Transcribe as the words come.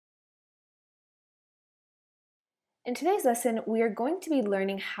In today's lesson, we are going to be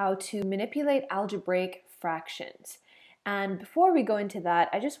learning how to manipulate algebraic fractions. And before we go into that,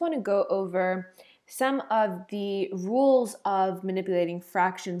 I just want to go over some of the rules of manipulating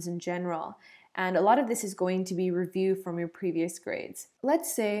fractions in general. And a lot of this is going to be review from your previous grades.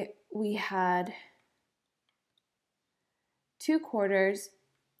 Let's say we had 2/4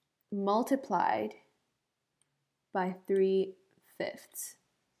 multiplied by 3/5.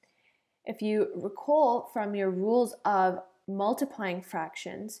 If you recall from your rules of multiplying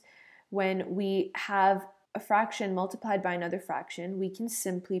fractions, when we have a fraction multiplied by another fraction, we can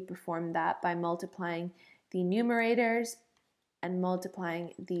simply perform that by multiplying the numerators and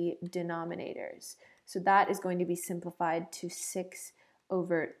multiplying the denominators. So that is going to be simplified to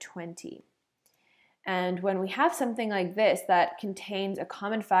 6/20. And when we have something like this that contains a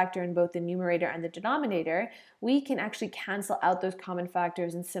common factor in both the numerator and the denominator, we can actually cancel out those common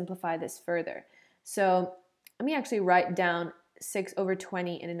factors and simplify this further. So let me actually write down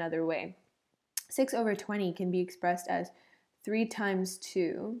 6/20 in another way. 6/20 can be expressed as 3 times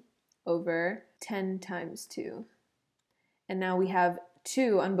 2 over 10 times 2. And now we have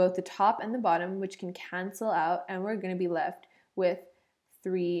 2 on both the top and the bottom, which can cancel out, and we're going to be left with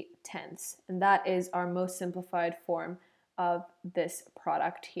 3/10, and that is our most simplified form of this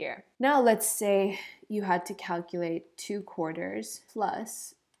product here. Now let's say you had to calculate 2/4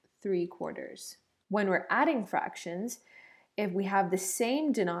 plus 3/4. When we're adding fractions, if we have the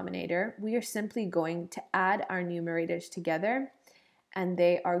same denominator, we are simply going to add our numerators together, and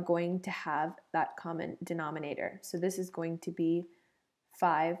they are going to have that common denominator. So this is going to be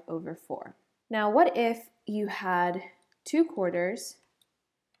 5/4. Now what if you had 2/4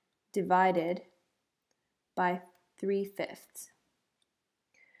 divided by 3/5?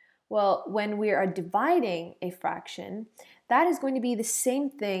 Well, when we are dividing a fraction, that is going to be the same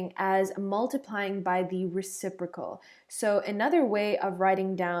thing as multiplying by the reciprocal. So another way of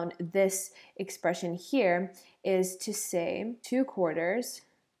writing down this expression here is to say 2/4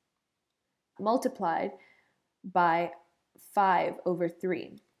 multiplied by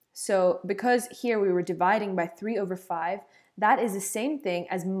 5/3. So because here we were dividing by 3/5, that is the same thing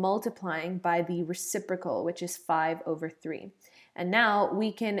as multiplying by the reciprocal, which is 5/3. And now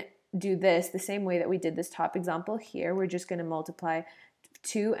we can do this the same way that we did this top example here. We're just going to multiply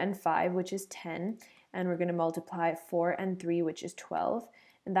 2 and 5, which is 10, and we're going to multiply 4 and 3, which is 12,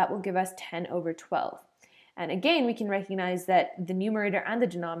 and that will give us 10/12. And again, we can recognize that the numerator and the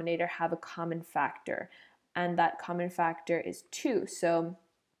denominator have a common factor, and that common factor is 2. So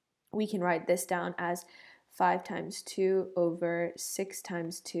we can write this down as 5 times 2 over 6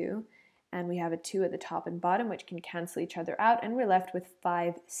 times 2, and we have a 2 at the top and bottom, which can cancel each other out, and we're left with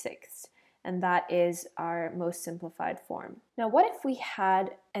 5/6, and that is our most simplified form. Now what if we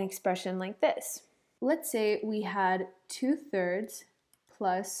had an expression like this? Let's say we had 2/3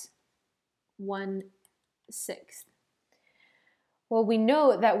 plus 1/6. Well, we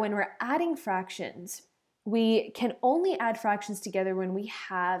know that when we're adding fractions, we can only add fractions together when we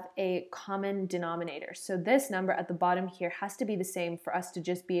have a common denominator. So this number at the bottom here has to be the same for us to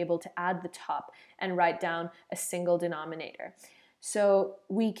just be able to add the top and write down a single denominator. So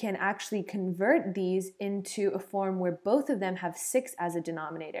we can actually convert these into a form where both of them have 6 as a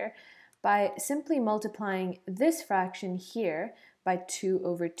denominator by simply multiplying this fraction here by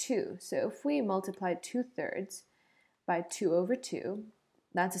 2/2. So if we multiply 2/3 by 2/2,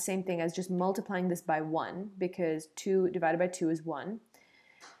 that's the same thing as just multiplying this by 1, because 2 divided by 2 is 1.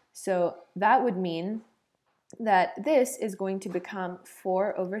 So that would mean that this is going to become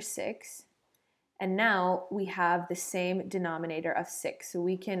 4/6, and now we have the same denominator of 6. So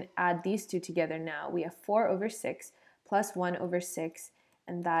we can add these two together now. We have 4/6 plus 1/6,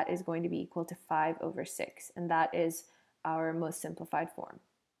 and that is going to be equal to 5/6, and that is our most simplified form.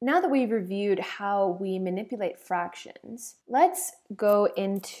 Now that we've reviewed how we manipulate fractions, let's go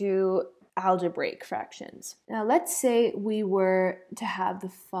into algebraic fractions. Now let's say we were to have the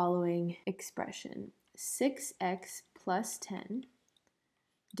following expression: 6x plus 10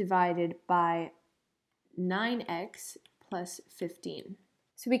 divided by 9x plus 15.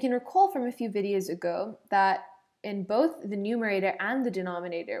 So we can recall from a few videos ago that in both the numerator and the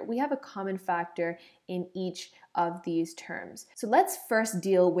denominator, we have a common factor in each of these terms. So let's first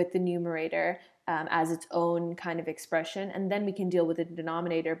deal with the numerator as its own kind of expression, and then we can deal with the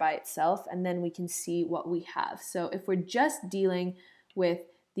denominator by itself, and then we can see what we have. So if we're just dealing with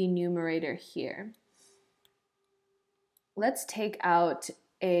the numerator here, let's take out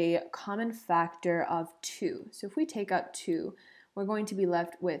a common factor of 2. So if we take out 2, we're going to be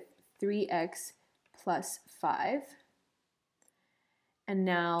left with 3x plus 5. And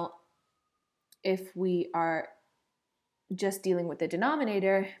now if we are just dealing with the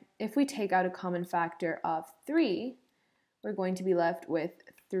denominator, if we take out a common factor of 3, we're going to be left with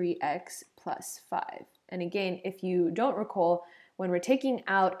 3x plus 5. And again, if you don't recall, when we're taking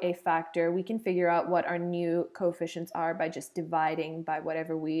out a factor, we can figure out what our new coefficients are by just dividing by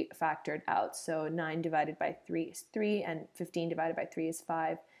whatever we factored out. So 9 divided by 3 is 3, and 15 divided by 3 is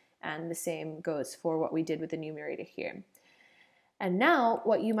 5, and the same goes for what we did with the numerator here. And now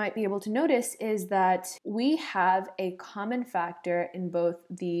what you might be able to notice is that we have a common factor in both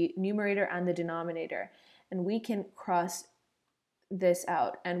the numerator and the denominator, and we can cross this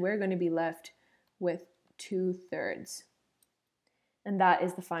out, and we're going to be left with 2/3. And that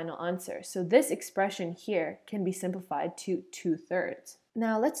is the final answer. So this expression here can be simplified to 2/3.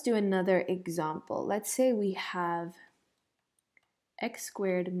 Now let's do another example. Let's say we have x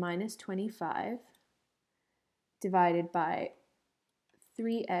squared minus 25 divided by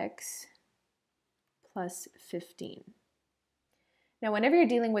 3x plus 15. Now, whenever you're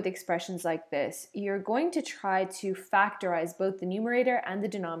dealing with expressions like this, you're going to try to factorize both the numerator and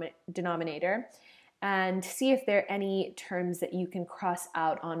the denominator and see if there are any terms that you can cross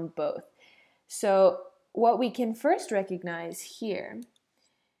out on both. So what we can first recognize here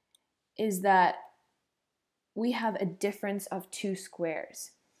is that we have a difference of 2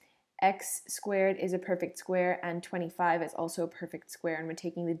 squares. X squared is a perfect square and 25 is also a perfect square, and we're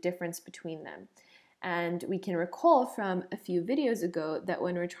taking the difference between them. And we can recall from a few videos ago that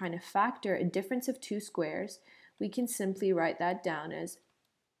when we're trying to factor a difference of 2 squares, we can simply write that down as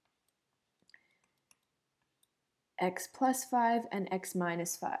x plus 5 and x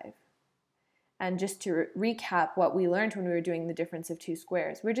minus 5. And just to recap what we learned when we were doing the difference of 2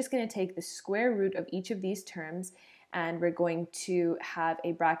 squares, we're just going to take the square root of each of these terms, and we're going to have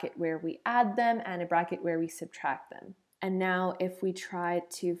a bracket where we add them and a bracket where we subtract them. And now if we try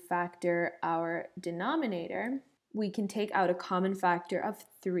to factor our denominator, we can take out a common factor of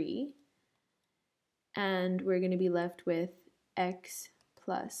 3, and we're going to be left with x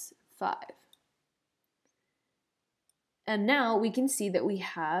plus 5. And now we can see that we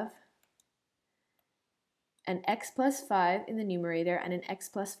have an x plus 5 in the numerator and an x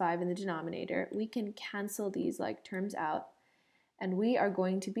plus 5 in the denominator. We can cancel these like terms out, and we are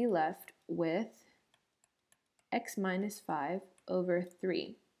going to be left with x minus 5 over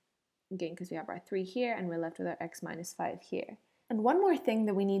 3. Again, because we have our 3 here and we're left with our x minus 5 here. And one more thing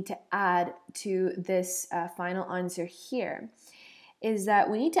that we need to add to this final answer here is that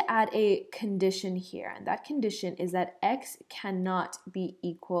we need to add a condition here, and that condition is that x cannot be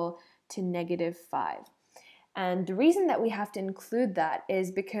equal to -5. And the reason that we have to include that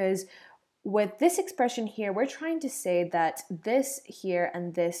is because with this expression here, we're trying to say that this here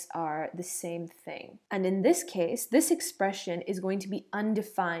and this are the same thing. And in this case, this expression is going to be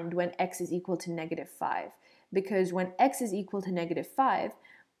undefined when x is equal to -5, because when x is equal to -5,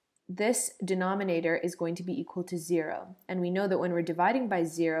 this denominator is going to be equal to 0. And we know that when we're dividing by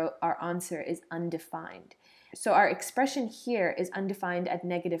 0, our answer is undefined. So our expression here is undefined at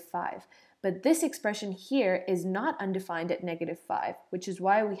 -5. But this expression here is not undefined at -5, which is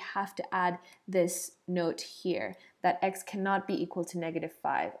why we have to add this note here, that x cannot be equal to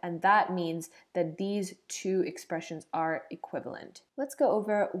 -5. And that means that these two expressions are equivalent. Let's go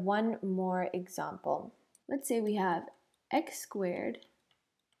over one more example. Let's say we have x squared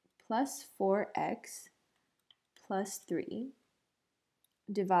plus 4x plus 3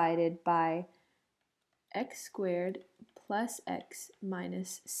 divided by x squared plus x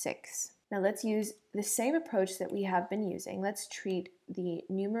minus 6. Now let's use the same approach that we have been using. Let's treat the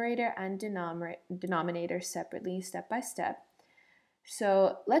numerator and denominator separately, step by step.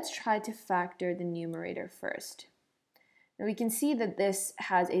 So let's try to factor the numerator first. Now we can see that this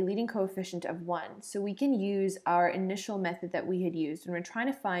has a leading coefficient of 1, so we can use our initial method that we had used, and we're trying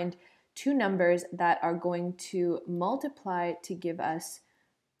to find two numbers that are going to multiply to give us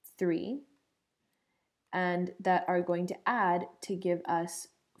 3, and that are going to add to give us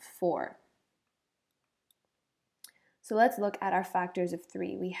 4. So let's look at our factors of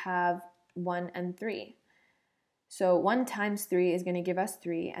 3. We have 1 and 3. So 1 times 3 is going to give us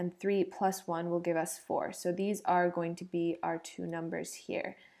 3, and 3 plus 1 will give us 4. So these are going to be our two numbers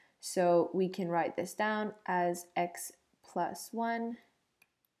here. So we can write this down as x plus 1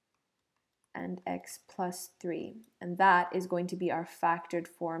 and x plus 3. And that is going to be our factored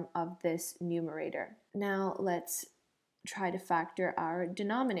form of this numerator. Now let's try to factor our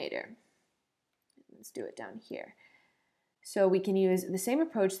denominator. Let's do it down here. So we can use the same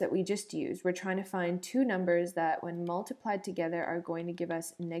approach that we just used. We're trying to find two numbers that when multiplied together are going to give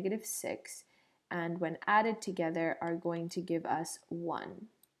us -6, and when added together are going to give us 1.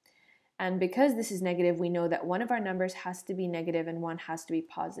 And because this is negative, we know that one of our numbers has to be negative and one has to be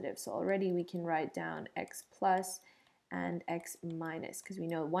positive. So already we can write down x plus and x minus, because we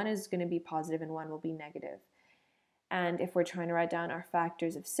know one is going to be positive and one will be negative. And if we're trying to write down our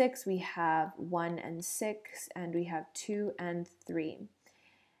factors of 6, we have 1 and 6, and we have 2 and 3.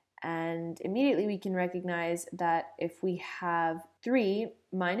 And immediately we can recognize that if we have 3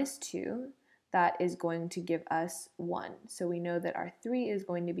 minus 2, that is going to give us 1. So we know that our 3 is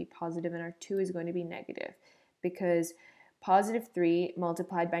going to be positive and our 2 is going to be negative, because positive 3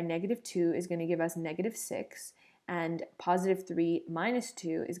 multiplied by negative 2 is going to give us negative 6, and positive 3 minus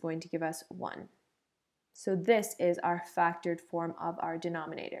 2 is going to give us 1. So this is our factored form of our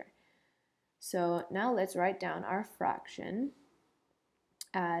denominator. So now let's write down our fraction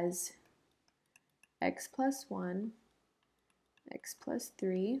as x plus 1, x plus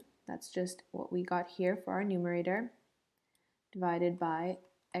 3, that's just what we got here for our numerator, divided by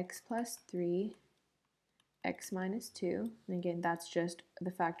x plus 3, x minus 2, and again that's just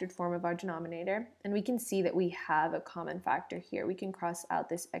the factored form of our denominator. And we can see that we have a common factor here. We can cross out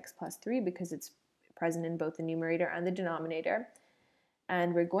this x plus 3 because it's present in both the numerator and the denominator,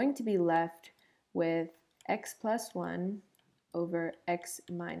 and we're going to be left with x plus 1 over x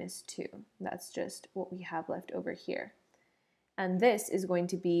minus 2. That's just what we have left over here. And this is going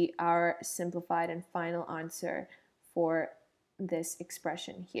to be our simplified and final answer for this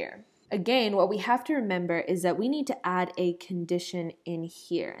expression here. Again, what we have to remember is that we need to add a condition in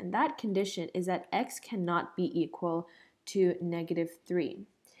here, and that condition is that x cannot be equal to negative 3.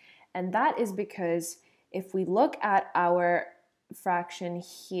 And that is because if we look at our fraction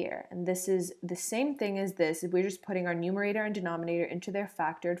here, and this is the same thing as this, we're just putting our numerator and denominator into their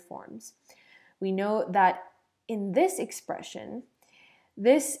factored forms. We know that in this expression,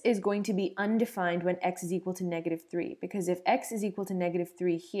 this is going to be undefined when x is equal to negative 3, because if x is equal to negative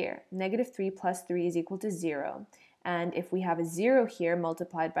 3 here, negative 3 plus 3 is equal to 0. And if we have a 0 here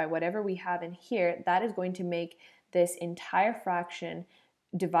multiplied by whatever we have in here, that is going to make this entire fraction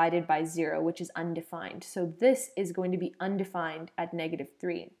divided by 0, which is undefined. So this is going to be undefined at negative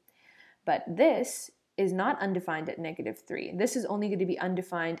 3. But this is not undefined at negative 3. This is only going to be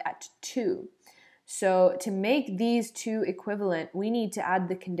undefined at 2. So to make these two equivalent, we need to add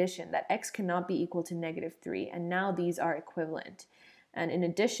the condition that x cannot be equal to negative 3, and now these are equivalent. And in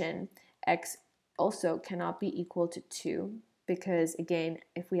addition, x also cannot be equal to 2, because again,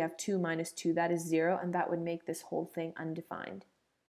 if we have 2 minus 2, that is 0, and that would make this whole thing undefined.